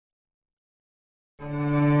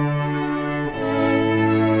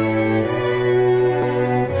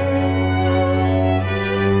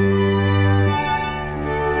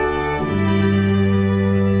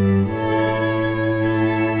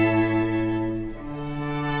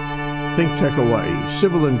ThinkTech Hawaii.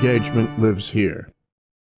 Civil engagement lives here.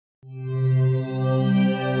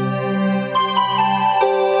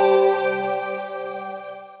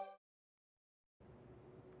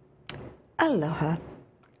 Aloha,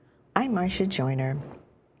 I'm Marsha Joyner,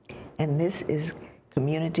 and this is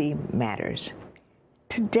Community Matters.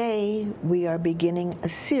 Today, we are beginning a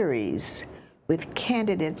series with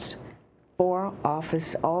candidates for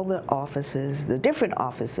office, all the offices, the different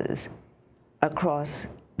offices across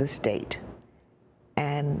the state.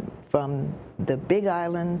 And from the Big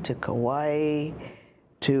Island to Kauai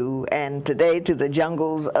and today to the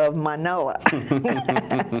jungles of Manoa.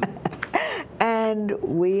 And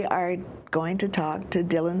we are going to talk to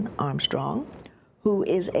Dylan Armstrong, who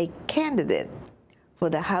is a candidate for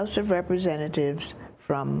the House of Representatives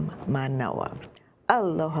from Manoa.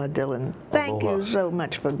 Aloha, Dylan. Thank you so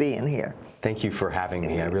much for being here. Thank you for having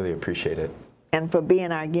me. I really appreciate it. And for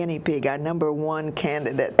being our guinea pig, our #1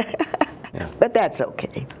 candidate. Yeah. But that's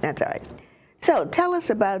okay. That's all right. So tell us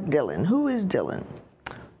about Dylan. Who is Dylan?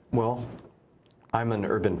 Well, I'm an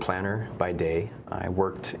urban planner by day. I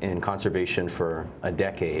worked in conservation for a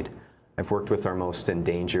decade. I've worked with our most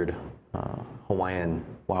endangered Hawaiian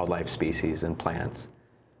wildlife species and plants.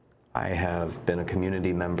 I have been a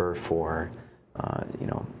community member for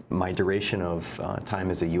my duration of time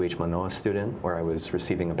as a UH Manoa student, where I was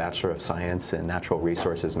receiving a Bachelor of Science in Natural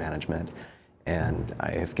Resources Management. And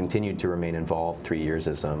I have continued to remain involved 3 years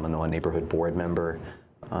as a Manoa Neighborhood Board member,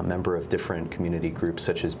 a member of different community groups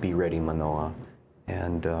such as Be Ready Manoa.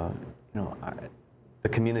 And the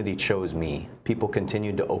community chose me. People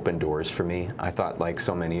continued to open doors for me. I thought, like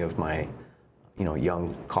so many of my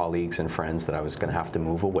young colleagues and friends, that I was going to have to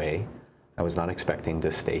move away. I was not expecting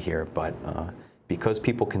to stay here, but because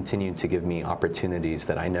people continued to give me opportunities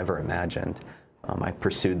that I never imagined, I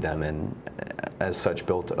pursued them and as such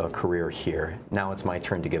built a career here. Now it's my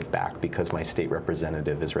turn to give back because my state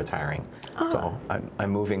representative is retiring. Oh. So I'm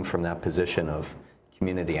moving from that position of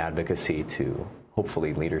community advocacy to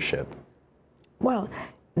hopefully leadership. Well,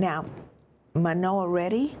 now, Manoa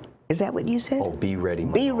Ready? Is that what you said? Oh, Be Ready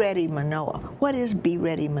Manoa. Be Ready Manoa. What is Be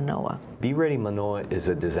Ready Manoa? Be Ready Manoa is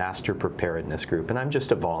a disaster preparedness group, and I'm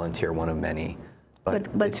just a volunteer, one of many.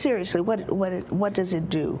 But seriously, what does it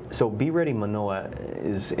do? So Be Ready Manoa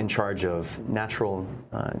is in charge of natural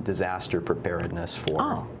disaster preparedness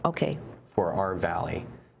for our valley.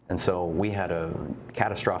 And so we had a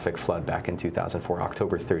catastrophic flood back in 2004,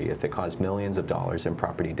 October 30th, that caused millions of dollars in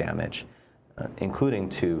property damage, including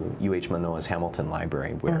to UH Manoa's Hamilton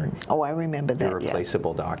Library, where I remember that,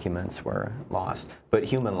 irreplaceable documents were lost. But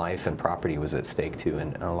human life and property was at stake too,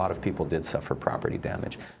 and a lot of people did suffer property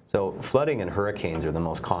damage. So flooding and hurricanes are the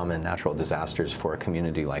most common natural disasters for a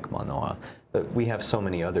community like Manoa. But we have so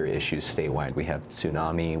many other issues statewide. We have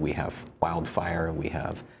tsunami, we have wildfire, we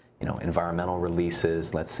have environmental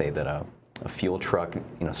releases. Let's say that a fuel truck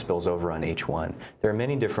spills over on H1. There are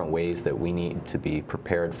many different ways that we need to be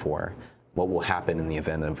prepared for what will happen in the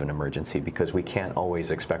event of an emergency, because we can't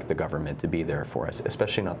always expect the government to be there for us,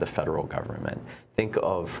 especially not the federal government. Think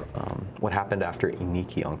of what happened after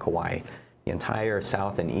Iniki on Kauai. The entire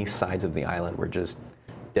south and east sides of the island were just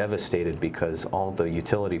devastated because all the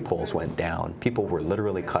utility poles went down. People were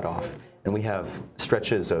literally cut off. And we have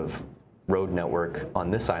stretches of road network on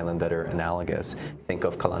this island that are analogous. Think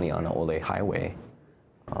of Kalanianaole Highway.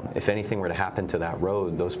 If anything were to happen to that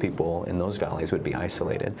road, those people in those valleys would be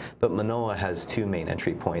isolated. But Manoa has 2 main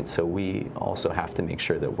entry points, so we also have to make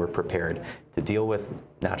sure that we're prepared to deal with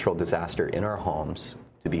natural disaster in our homes,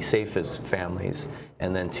 to be safe as families,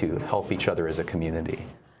 and then to help each other as a community.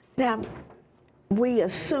 Now, we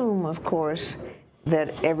assume, of course,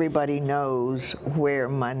 that everybody knows where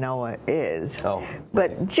Manoa is. Oh,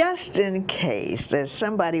 but just in case there's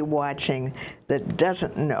somebody watching that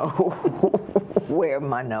doesn't know where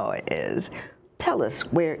Manoa is, tell us,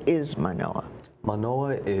 where is Manoa?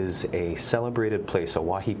 Manoa is a celebrated place, a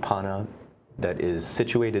wahipana, that is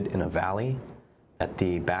situated in a valley at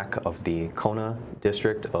the back of the Kona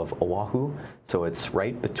district of Oahu. So it's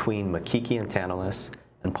right between Makiki and Tantalus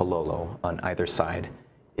and Palolo on either side.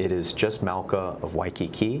 It is just Mauka of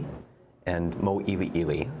Waikiki and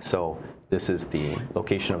Mo'ili'ili. So this is the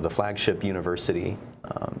location of the flagship university,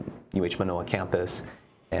 UH Manoa campus,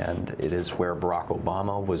 and it is where Barack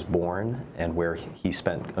Obama was born and where he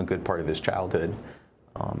spent a good part of his childhood.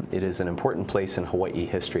 It is an important place in Hawaii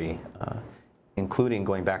history, including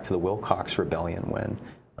going back to the Wilcox Rebellion, when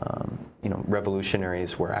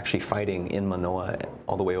revolutionaries were actually fighting in Manoa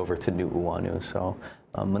all the way over to Nu'uanu. So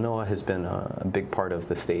Manoa has been a big part of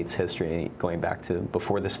the state's history, going back to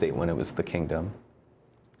before the state, when it was the kingdom.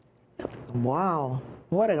 Wow,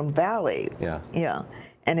 what a valley. Yeah. Yeah.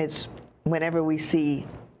 And it's whenever we see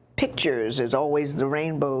pictures, there's always the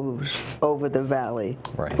rainbows over the valley,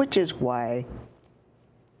 right. Which is why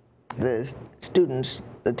the students,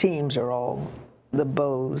 the teams are all the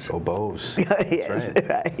bows. Oh, bows. Yes, That's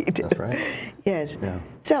right. That's right. Yes. Yeah.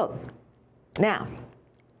 So, now,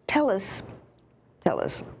 tell us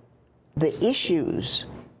the issues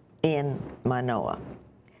in Manoa,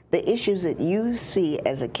 the issues that you see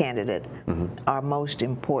as a candidate are most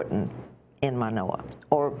important in Manoa,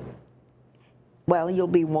 or, well, you'll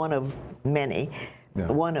be one of many,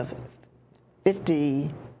 one of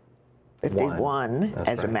 51,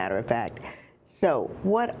 as a matter of fact. So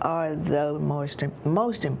what are the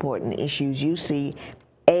most important issues you see,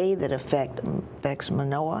 A, that affects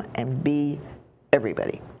Manoa, and B,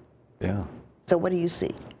 everybody? Yeah. So what do you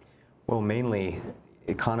see? Well, mainly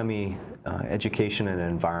economy, education, and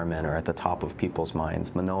environment are at the top of people's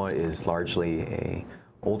minds. Manoa is largely a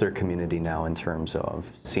older community now in terms of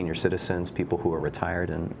senior citizens, people who are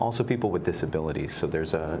retired, and also people with disabilities. So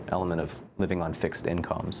there's an element of living on fixed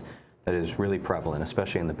incomes that is really prevalent,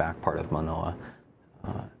 especially in the back part of Manoa.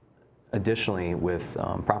 Additionally, with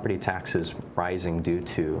property taxes rising due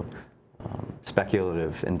to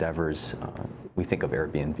speculative endeavors, we think of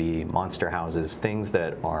Airbnb, monster houses, things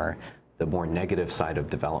that are the more negative side of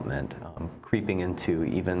development, creeping into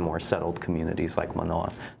even more settled communities like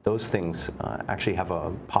Manoa. Those things actually have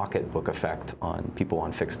a pocketbook effect on people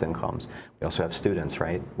on fixed incomes. We also have students,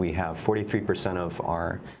 right? We have 43% of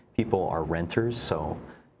our people are renters, so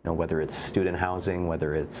whether it's student housing,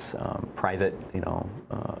 whether it's private,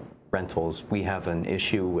 rentals, we have an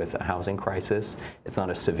issue with a housing crisis. It's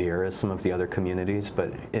not as severe as some of the other communities,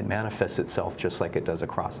 but it manifests itself just like it does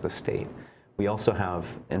across the state. We also have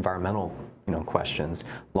environmental questions.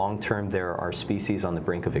 Long term, there are species on the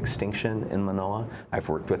brink of extinction in Manoa. I've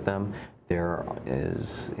worked with them. There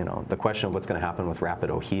is the question of what's going to happen with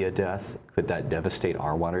rapid ohia death. Could that devastate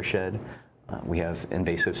our watershed? We have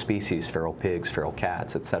invasive species, feral pigs, feral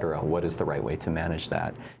cats, etc. What is the right way to manage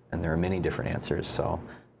that? And there are many different answers. So,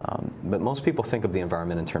 but most people think of the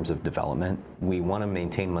environment in terms of development. We want to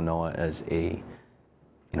maintain Manoa as a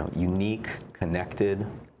unique, connected,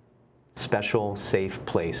 special, safe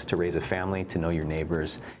place to raise a family, to know your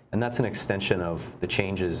neighbors. And that's an extension of the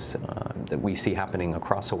changes that we see happening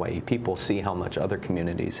across Hawaii. People see how much other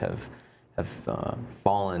communities have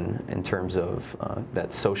fallen in terms of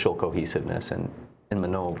that social cohesiveness. And in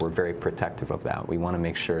Manoa, we're very protective of that. We want to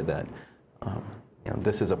make sure that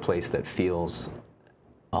this is a place that feels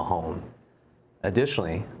a home.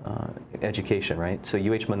 Additionally, education, right? So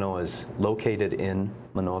UH Manoa is located in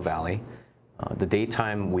Manoa Valley. The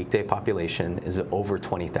daytime weekday population is over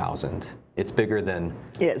 20,000. It's bigger than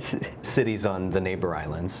cities on the neighbor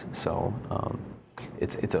islands. So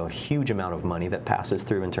it's a huge amount of money that passes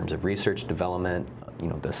through in terms of research, development,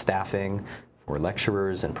 the staffing for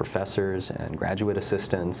lecturers and professors and graduate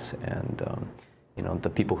assistants and the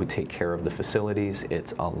people who take care of the facilities.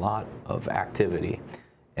 It's a lot of activity.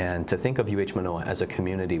 And to think of UH Manoa as a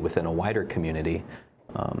community within a wider community,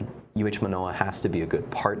 UH Manoa has to be a good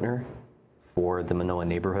partner for the Manoa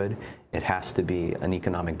neighborhood. It has to be an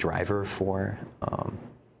economic driver for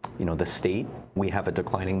the state. We have a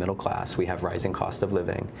declining middle class. We have rising cost of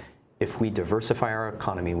living. If we diversify our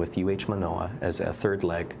economy with UH Manoa as a third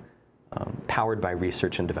leg, powered by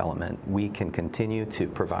research and development, we can continue to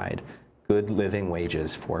provide good living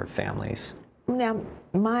wages for families. Now,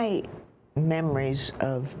 my memories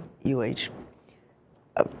of UH,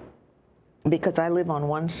 because I live on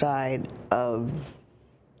one side of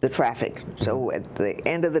the traffic, so at the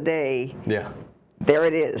end of the day, there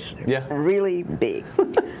it is, really big.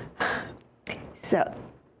 So,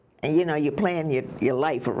 you plan your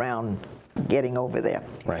life around getting over there.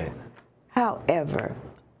 Right. However,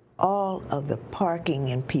 all of the parking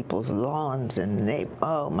in people's lawns and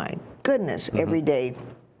oh my goodness, every day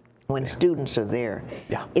when students are there,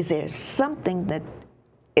 is there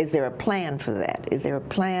a plan for that? Is there a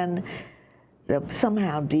plan to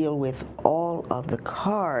somehow deal with all of the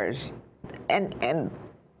cars? And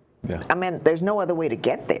I mean, there's no other way to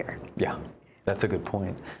get there. Yeah, that's a good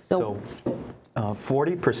point. So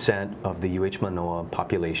 40% of the UH Manoa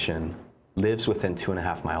population lives within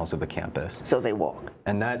 2.5 miles of the campus. So they walk.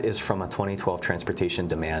 And that is from a 2012 transportation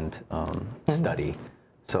demand study.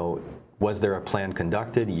 So was there a plan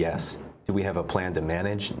conducted? Yes. Do we have a plan to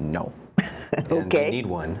manage? No. And we need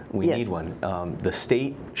one. We need one. The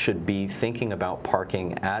state should be thinking about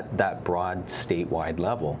parking at that broad statewide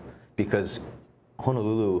level, because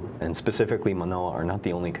Honolulu and specifically Manoa are not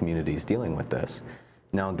the only communities dealing with this.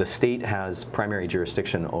 Now, the state has primary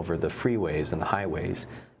jurisdiction over the freeways and the highways,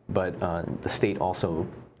 but the state also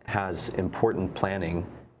has important planning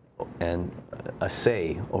a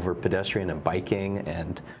say over pedestrian and biking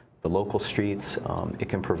and the local streets. It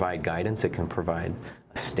can provide guidance. It can provide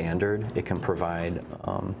a standard. It can provide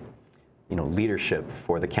leadership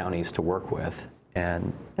for the counties to work with,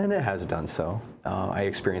 and it has done so. I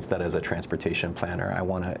experienced that as a transportation planner.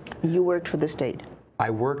 You worked for the state? I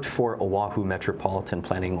worked for Oahu Metropolitan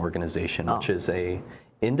Planning Organization, which is a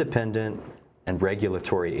independent and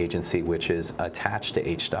regulatory agency which is attached to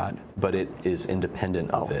HDOT, but it is independent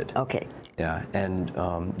of it. Okay. Yeah, and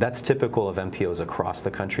that's typical of MPOs across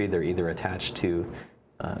the country. They're either attached to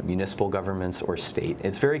municipal governments or state.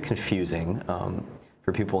 It's very confusing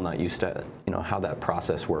for people not used to how that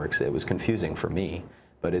process works. It was confusing for me,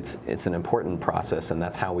 but it's an important process, and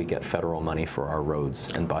that's how we get federal money for our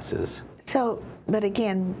roads and buses. So, but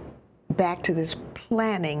again, back to this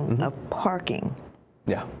planning of parking.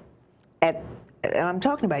 Yeah. I'm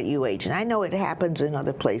talking about UH, and I know it happens in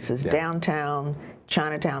other places, downtown,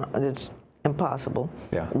 Chinatown, it's impossible.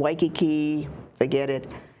 Yeah. Waikiki, forget it.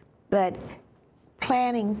 But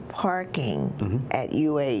planning parking at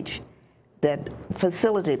UH, that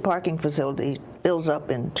parking facility fills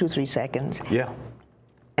up in 2-3 seconds. Yeah.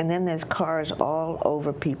 And then there's cars all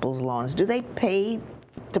over people's lawns. Do they pay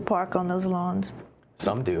to park on those lawns?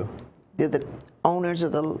 Some do. Do the owners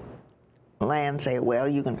of the land say, well,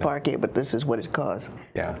 you can park here, but this is what it costs?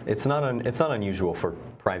 Yeah, it's not unusual for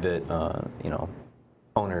private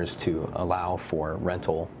owners to allow for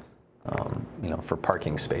rental for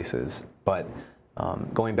parking spaces. But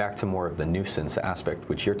going back to more of the nuisance aspect,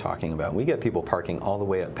 which you're talking about, we get people parking all the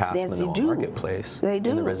way up past Manoa Marketplace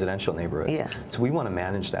in the residential neighborhoods. Yeah. So we want to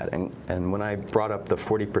manage that. And when I brought up the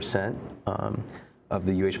 40% of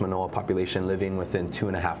the UH Manoa population living within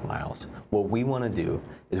 2.5 miles, what we want to do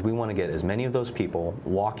is we want to get as many of those people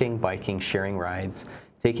walking, biking, sharing rides,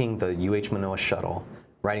 taking the UH Manoa shuttle,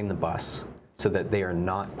 riding the bus, so that they are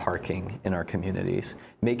not parking in our communities.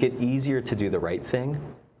 Make it easier to do the right thing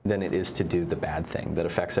than it is to do the bad thing that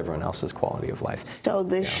affects everyone else's quality of life. So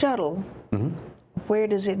the shuttle, where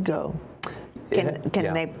does it go?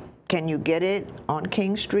 Can you get it on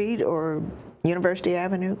King Street or University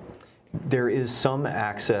Avenue? There is some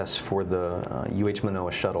access for the UH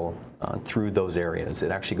Manoa shuttle through those areas.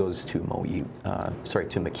 It actually goes to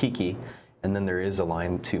to Makiki, and then there is a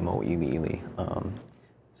line to Mo'iliili.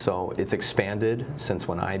 So it's expanded since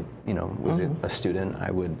when I was a student.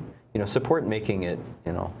 I would support making it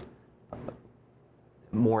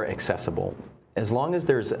more accessible. As long as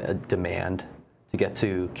there's a demand to get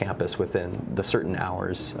to campus within the certain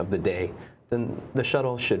hours of the day, then the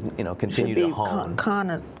shuttle should continue to hone.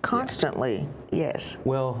 Constantly, yes.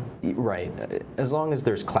 Well, right. As long as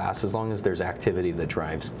there's class, as long as there's activity that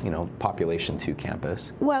drives population to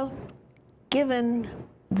campus. Well, given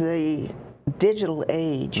the digital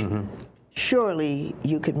age, surely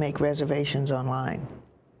you could make reservations online.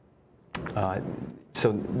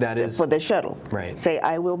 So that is for the shuttle. Right. Say,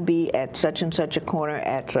 I will be at such and such a corner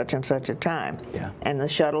at such and such a time. Yeah. And the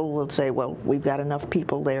shuttle will say, well, we've got enough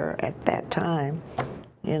people there at that time.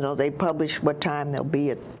 They publish what time they'll be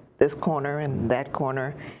at this corner and that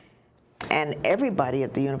corner. And everybody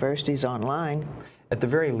at the university is online. At the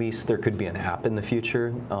very least, there could be an app in the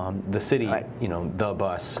future. The city, the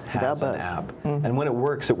bus has an app. And when it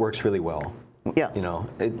works really well. Yeah.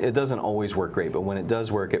 It doesn't always work great, but when it does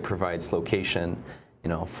work, it provides location,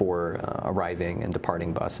 for arriving and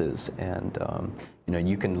departing buses, and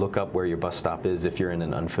you can look up where your bus stop is if you're in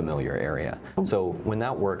an unfamiliar area. So when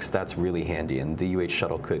that works, that's really handy, and the UH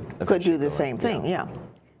shuttle could do the same thing. Yeah.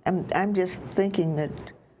 I'm just thinking that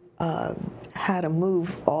how to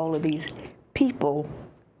move all of these people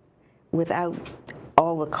without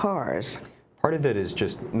all the cars. Part of it is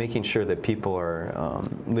just making sure that people are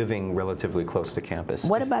living relatively close to campus.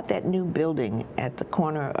 What about that new building at the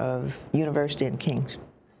corner of University and Kings?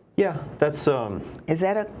 Yeah, that's... Is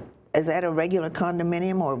that a regular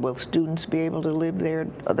condominium, or will students be able to live there?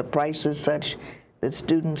 Are the prices such that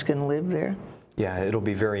students can live there? Yeah, it'll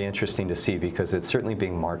be very interesting to see, because it's certainly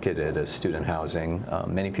being marketed as student housing.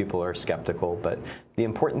 Many people are skeptical, but the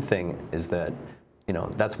important thing is that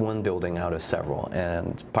that's one building out of several,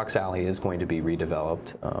 and Puck's Alley is going to be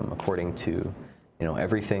redeveloped according to,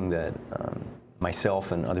 everything that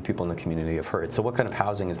myself and other people in the community have heard. So what kind of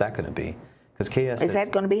housing is that going to be? Because KS is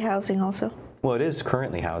that going to be housing also? Well, it is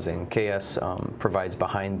currently housing. KS provides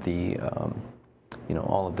behind the,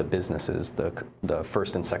 all of the businesses, the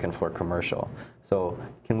first and second floor commercial. So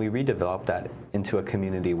can we redevelop that into a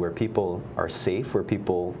community where people are safe, where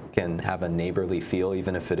people can have a neighborly feel,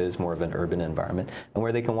 even if it is more of an urban environment, and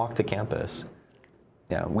where they can walk to campus?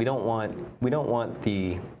 Yeah, we don't want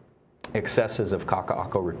the excesses of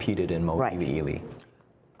Kaka'ako repeated in Mo'iliili.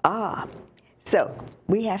 So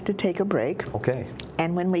we have to take a break. Okay.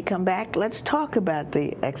 And when we come back, let's talk about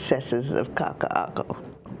the excesses of kaka'ako.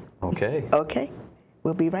 Okay. Okay?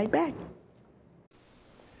 We'll be right back.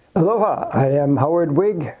 Aloha, I am Howard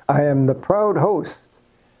Wigg. I am the proud host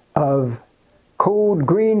of Code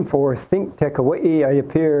Green for ThinkTech Hawaii. I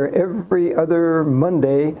appear every other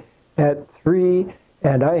Monday at 3,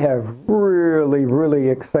 and I have really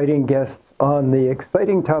exciting guests on the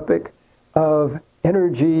exciting topic of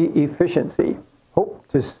energy efficiency. Hope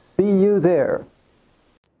to see you there.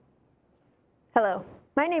 Hello,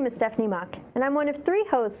 my name is Stephanie Mock, and I'm one of 3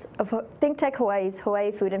 hosts of ThinkTech Hawaii's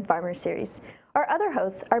Hawaii Food and Farmers series. Our other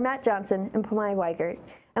hosts are Matt Johnson and Pamai Weigert,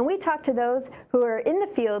 and we talk to those who are in the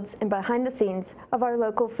fields and behind the scenes of our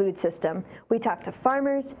local food system. We talk to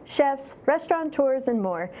farmers, chefs, restaurateurs, and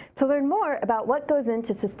more to learn more about what goes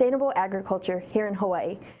into sustainable agriculture here in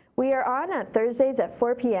Hawaii. We are on Thursdays at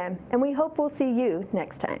 4 p.m., and we hope we'll see you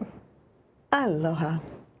next time. Aloha.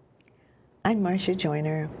 I'm Marsha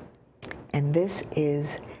Joyner, and this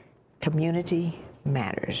is Community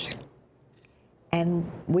Matters. And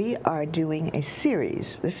we are doing a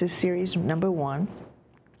series. This is series number 1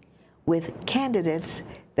 with candidates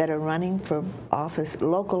that are running for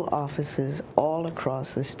local offices all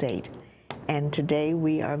across the state. And today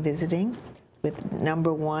we are visiting with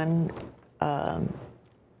number 1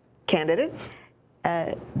 candidate,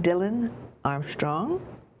 Dylan Armstrong,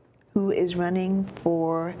 who is running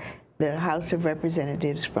for the House of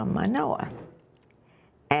Representatives from Manoa.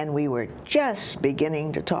 And we were just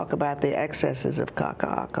beginning to talk about the excesses of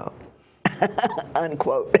kaka'ako,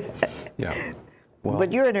 unquote. Yeah. Well,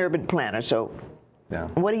 but you're an urban planner, so yeah.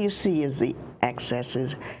 What do you see as the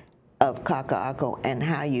excesses of kaka'ako and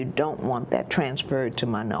how you don't want that transferred to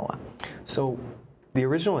Manoa? So the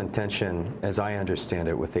original intention, as I understand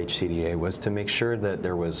it with HCDA, was to make sure that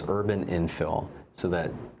there was urban infill so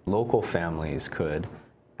that local families could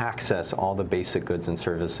access all the basic goods and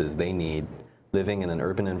services they need living in an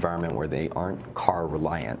urban environment where they aren't car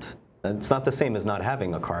reliant. It's not the same as not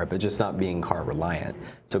having a car, but just not being car reliant.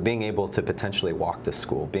 So being able to potentially walk to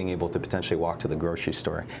school, being able to potentially walk to the grocery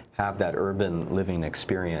store, have that urban living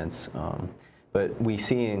experience. But we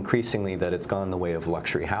see increasingly that it's gone the way of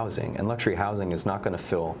luxury housing, and luxury housing is not going to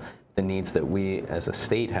fill the needs that we as a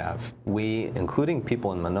state have. We, including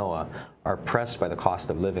people in Manoa, are pressed by the cost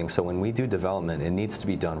of living. So when we do development, it needs to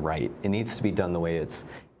be done right. It needs to be done the way it's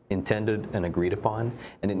intended and agreed upon,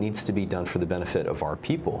 and it needs to be done for the benefit of our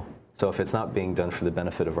people. So if it's not being done for the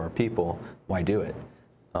benefit of our people, why do it?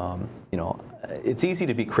 You know, it's easy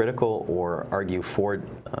to be critical or argue for,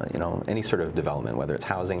 you know, any sort of development, whether it's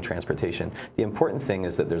housing, transportation. The important thing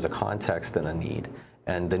is that there's a context and a need.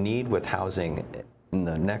 And the need with housing in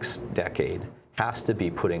the next decade has to be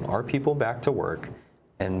putting our people back to work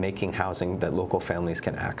and making housing that local families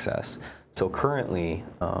can access. So currently,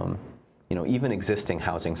 you know, even existing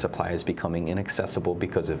housing supply is becoming inaccessible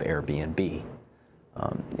because of Airbnb.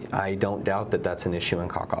 I don't doubt that that's an issue in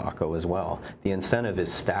kaka'ako as well. The incentive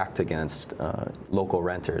is stacked against local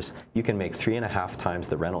renters. You can make 3.5 times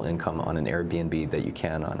the rental income on an Airbnb that you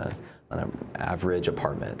can on an average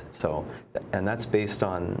apartment. So, and that's based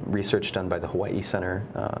on research done by the Hawaii Center,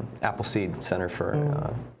 Appleseed Center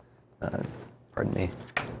for, pardon me.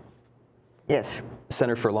 Yes.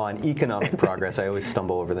 Center for Law and Economic Progress. I always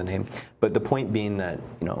stumble over the name. But the point being that,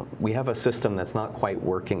 you know, we have a system that's not quite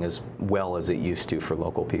working as well as it used to for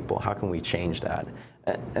local people. How can we change that?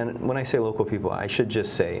 And when I say local people, I should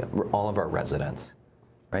just say all of our residents,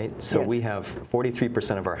 right? So yes. We have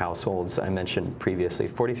 43% of our households, I mentioned previously,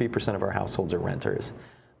 43% of our households are renters.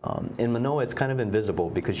 In Manoa, it's kind of invisible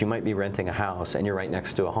because you might be renting a house and you're right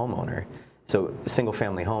next to a homeowner. So single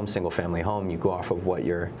family home, you go off of what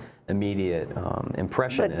your immediate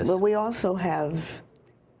impression is. But we also have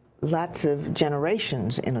lots of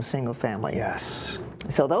generations in a single family. Yes.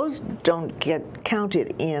 So those don't get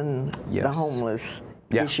counted in Yes. the homeless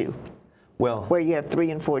issue. Well, where you have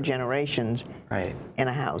 3 and 4 generations right. in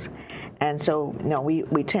a house. And so, no,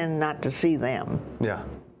 we tend not to see them. Yeah.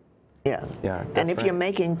 Yeah. Yeah. And if you're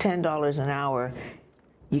making $10 an hour,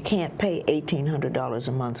 you can't pay $1,800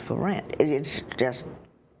 a month for rent. It's just,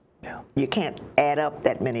 you can't add up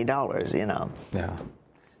that many dollars, you know. Yeah.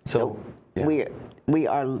 So we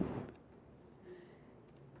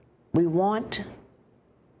want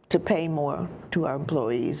to pay more to our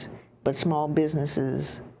employees, but small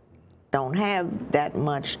businesses don't have that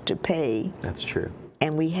much to pay. That's true.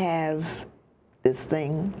 And we have this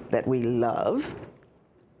thing that we love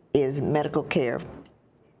is medical care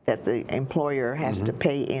that the employer has to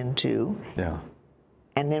pay into. Yeah.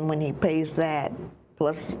 And then when he pays that,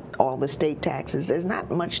 plus all the state taxes, there's not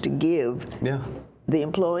much to give the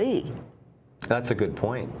employee. That's a good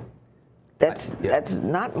point. That's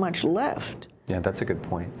not much left. Yeah, that's a good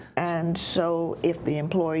point. And so if the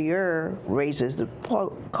employer raises the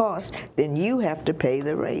cost, then you have to pay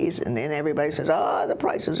the raise, and then everybody says, oh, the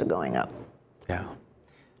prices are going up. Yeah.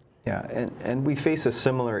 Yeah, and we face a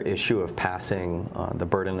similar issue of passing the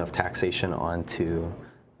burden of taxation on to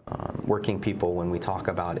working people when we talk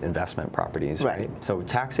about investment properties, right? So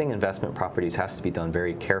taxing investment properties has to be done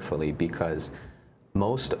very carefully because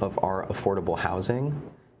most of our affordable housing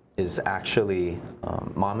is actually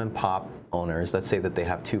mom and pop owners. Let's say that they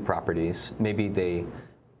have 2 properties. Maybe they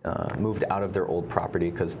moved out of their old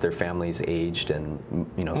property because their family's aged and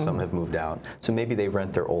some have moved out. So maybe they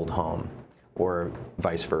rent their old home, or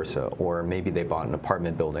vice versa, or maybe they bought an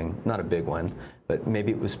apartment building, not a big one, but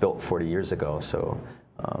maybe it was built 40 years ago. So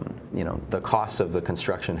the costs of the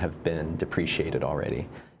construction have been depreciated already.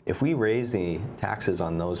 If we raise the taxes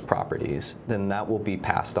on those properties, then that will be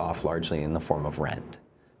passed off largely in the form of rent.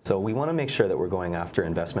 So we want to make sure that we're going after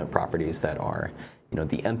investment properties that are,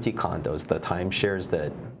 the empty condos, the timeshares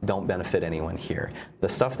that don't benefit anyone here, the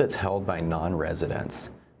stuff that's held by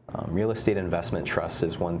non-residents. Real estate investment trusts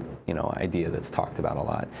is one, idea that's talked about a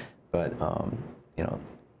lot. But,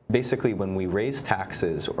 basically when we raise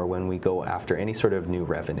taxes or when we go after any sort of new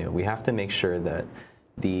revenue, we have to make sure that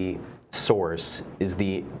the source is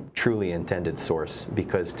the truly intended source,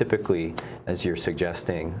 because typically, as you're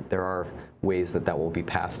suggesting, there are ways that will be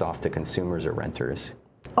passed off to consumers or renters.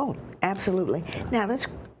 Oh, absolutely. Now let's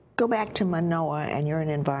go back to Manoa, and you're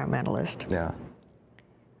an environmentalist. Yeah.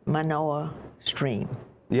 Manoa Stream.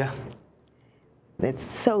 Yeah. It's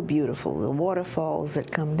so beautiful, the waterfalls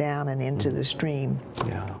that come down and into the stream.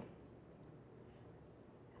 Yeah.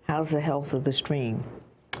 How's the health of the stream?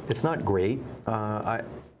 It's not great.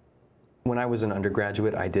 When I was an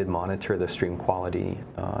undergraduate, I did monitor the stream quality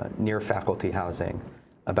near faculty housing,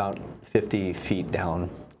 about 50 feet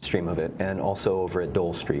downstream of it, and also over at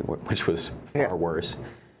Dole Street, which was far worse.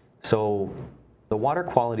 So the water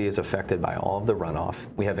quality is affected by all of the runoff.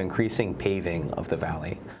 We have increasing paving of the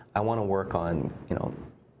valley. I want to work on,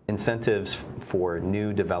 incentives for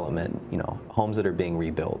new development, homes that are being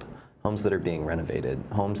rebuilt, homes that are being renovated,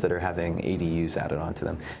 homes that are having ADUs added onto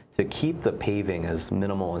them, to keep the paving as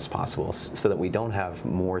minimal as possible so that we don't have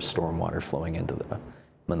more stormwater flowing into the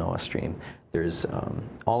Manoa Stream. There's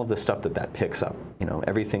all of the stuff that picks up,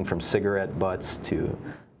 everything from cigarette butts to,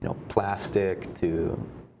 plastic to,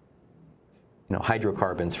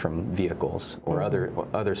 hydrocarbons from vehicles or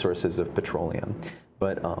other sources of petroleum.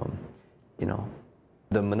 But,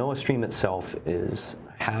 the Manoa Stream itself is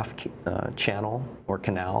half channel or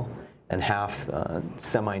canal and half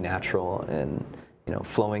semi-natural and,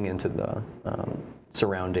 flowing into the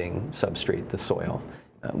surrounding substrate, the soil,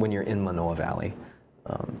 when you're in Manoa Valley.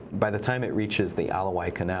 By the time it reaches the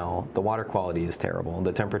Alawai Canal, the water quality is terrible.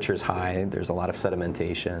 The temperature's high, there's a lot of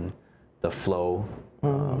sedimentation, the flow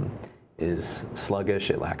is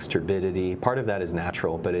sluggish, it lacks turbidity. Part of that is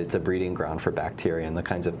natural, but it's a breeding ground for bacteria and the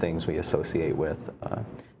kinds of things we associate with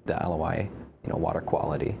the Alawai water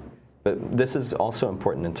quality. But this is also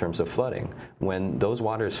important in terms of flooding. When those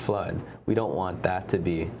waters flood, we don't want that to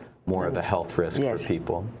be more of a health risk for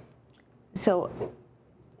people. So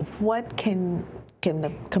what can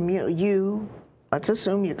the community, let's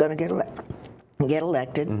assume you're going to get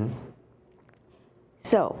elected.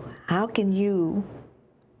 So how can you,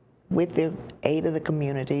 with the aid of the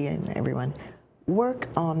community and everyone, work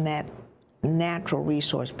on that natural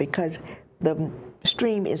resource? Because the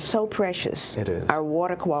stream is so precious. It is. Our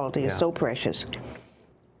water quality is so precious.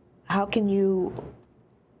 How can you,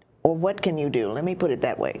 or what can you do? Let me put it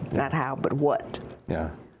that way. Not how, but what. Yeah.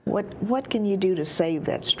 What can you do to save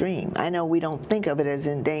that stream? I know we don't think of it as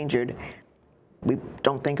endangered. We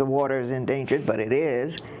don't think of water as endangered, but it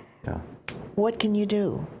is. Yeah. What can you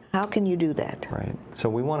do? How can you do that? Right. So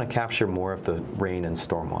we want to capture more of the rain and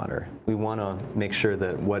stormwater. We want to make sure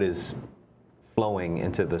that what is flowing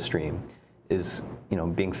into the stream is,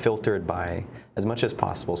 being filtered by, as much as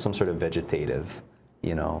possible, some sort of vegetative,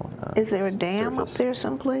 is there a dam surface up there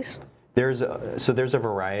someplace? There's a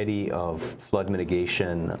variety of flood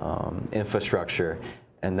mitigation infrastructure,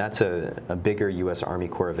 and that's a bigger U.S. Army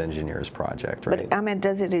Corps of Engineers project, right? But I mean,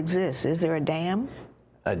 does it exist? Is there a dam?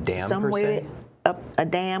 A dam somewhere per se? Up a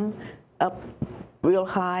dam up real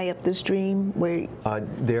high up the stream where?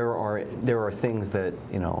 There are things that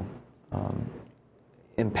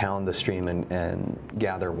impound the stream and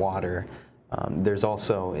gather water. There's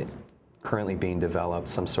also currently being developed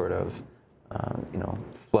some sort of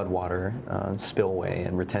floodwater spillway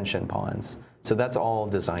and retention ponds So that's all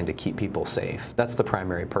designed to keep people safe. That's the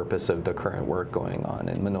primary purpose of the current work going on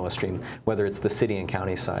in Manoa Stream, whether it's the city and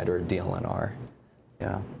county side or DLNR.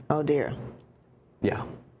 Yeah. Oh dear. Yeah.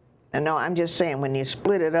 And no, I'm just saying when you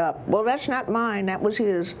split it up, well, that's not mine, that was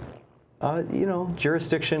his. You know,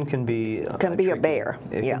 jurisdiction can be A bear.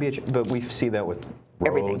 It yeah. can be but we see that with roads,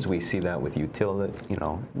 everything. we see that with utility, you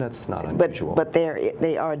know, that's not unusual. But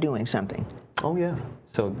they are doing something. Oh yeah.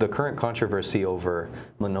 So the current controversy over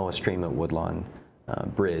Manoa Stream at Woodlawn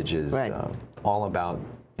Bridge is Right. all about,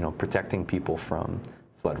 you know, protecting people from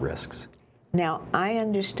flood risks. Now, I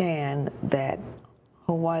understand that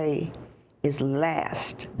Hawaii is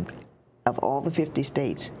last of all the 50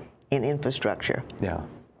 states in infrastructure. Yeah.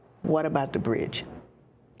 What about the bridge?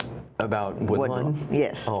 About Woodlawn?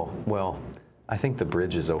 Yes. Oh, well, I think the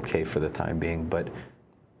bridge is okay for the time being, but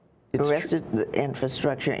The rest of the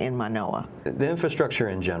infrastructure in Manoa, the infrastructure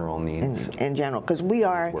in general needs in general, because we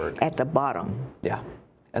are work. at the bottom. Yeah.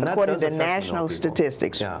 And that According does to affect Manoa national people.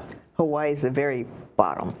 statistics, Yeah. Hawaii is the very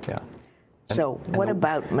bottom. Yeah. So what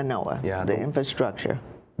about Manoa, Yeah, the infrastructure?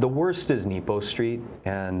 The worst is Nepo Street,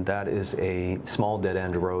 and that is a small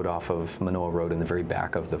dead-end road off of Manoa Road in the very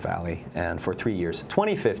back of the valley. And for 3 years,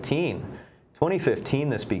 2015,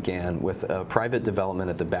 this began with a private development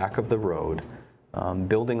at the back of the road,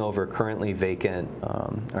 building over currently vacant,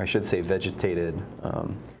 or I should say vegetated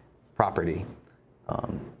property.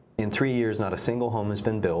 In 3 years, not a single home has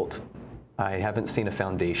been built. I haven't seen a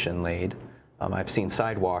foundation laid. I've seen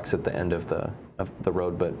sidewalks at the end of the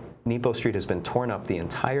road, but Nepo Street has been torn up the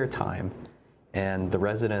entire time, and the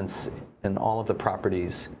residents in all of the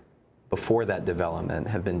properties before that development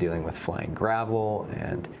have been dealing with flying gravel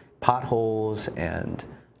and potholes and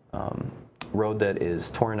road that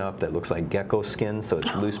is torn up that looks like gecko skin, so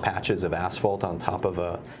it's loose patches of asphalt on top of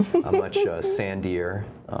a much sandier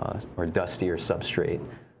or dustier substrate.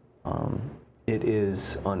 It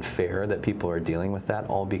is unfair that people are dealing with that,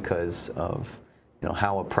 all because of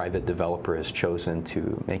how a private developer has chosen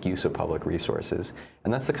to make use of public resources.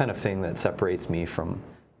 And that's the kind of thing that separates me from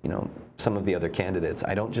some of the other candidates.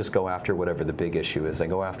 I don't just go after whatever the big issue is. I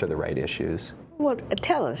go after the right issues. Well,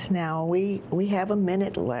 tell us now. We have a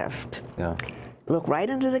minute left. Yeah. Look right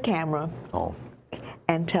into the camera. Oh.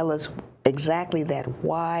 And tell us exactly that,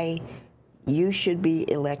 why you should be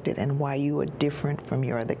elected and why you are different from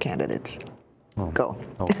your other candidates. Oh. Go.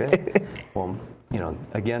 Okay. Well,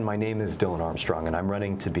 again, my name is Dylan Armstrong, and I'm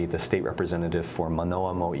running to be the state representative for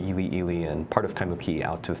Manoa, Mo'iliili, and part of Kaimuki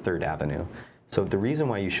out to 3rd Avenue. So the reason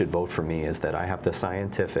why you should vote for me is that I have the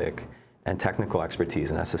scientific and technical expertise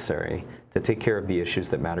necessary to take care of the issues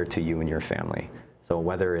that matter to you and your family. So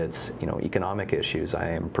whether it's economic issues, I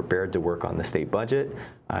am prepared to work on the state budget.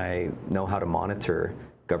 I know how to monitor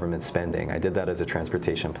government spending. I did that as a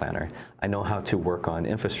transportation planner. I know how to work on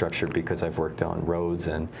infrastructure because I've worked on roads,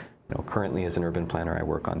 and currently as an urban planner I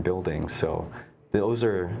work on buildings. So those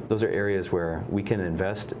are areas where we can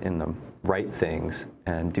invest in the right things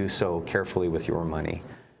and do so carefully with your money.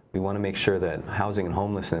 We want to make sure that housing and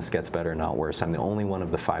homelessness gets better, not worse. I'm the only one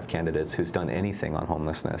of the 5 candidates who's done anything on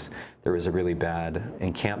homelessness. There was a really bad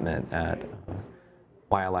encampment at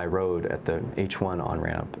Waialae Road at the H1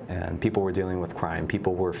 on-ramp, and people were dealing with crime.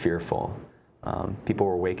 People were fearful. People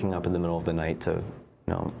were waking up in the middle of the night to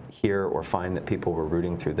hear or find that people were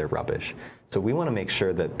rooting through their rubbish. So we want to make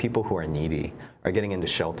sure that people who are needy are getting into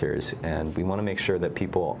shelters, and we want to make sure that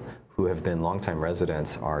people who have been longtime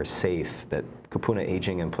residents are safe, that kupuna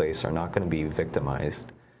aging in place are not going to be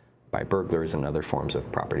victimized by burglars and other forms of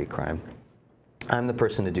property crime. I'm the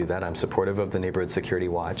person to do that. I'm supportive of the Neighborhood Security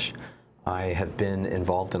Watch. I have been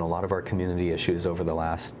involved in a lot of our community issues over the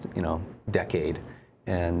last, decade,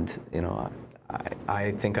 and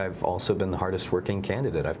I think I've also been the hardest working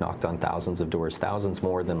candidate. I've knocked on thousands of doors, thousands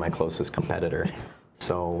more than my closest competitor.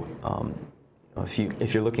 So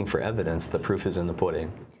if you're looking for evidence, the proof is in the pudding.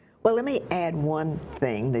 Well, let me add one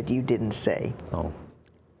thing that you didn't say. Oh.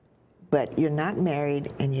 But you're not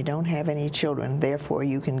married and you don't have any children, therefore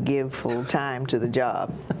you can give full time to the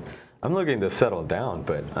job. I'm looking to settle down,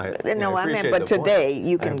 but I meant, but today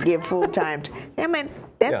you can give full time.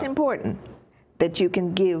 That's important, that you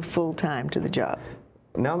can give full time to the job.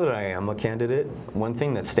 Now that I am a candidate, one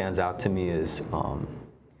thing that stands out to me is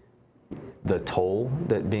the toll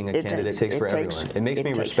that being a candidate takes for everyone. It makes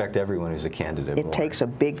me respect everyone who's a candidate more. It takes a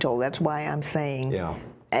big toll. That's why I'm saying,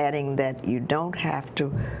 adding that you don't have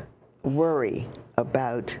to worry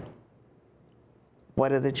about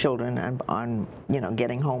what are the children on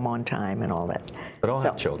getting home on time and all that. But I'll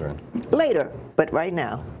have children. Later, but right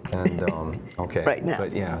now. And okay. Right now.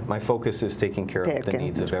 But yeah, my focus is taking care of the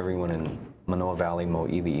needs of everyone in Manoa Valley,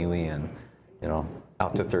 Mo'iliili, and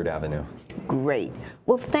Out to 3rd Avenue. Great.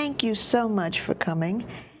 Well, thank you so much for coming,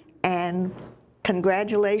 and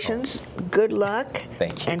congratulations, good luck,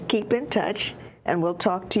 Thank you. and keep in touch, and we'll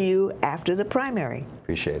talk to you after the primary.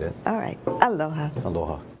 Appreciate it. All right. Aloha.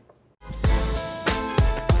 Aloha.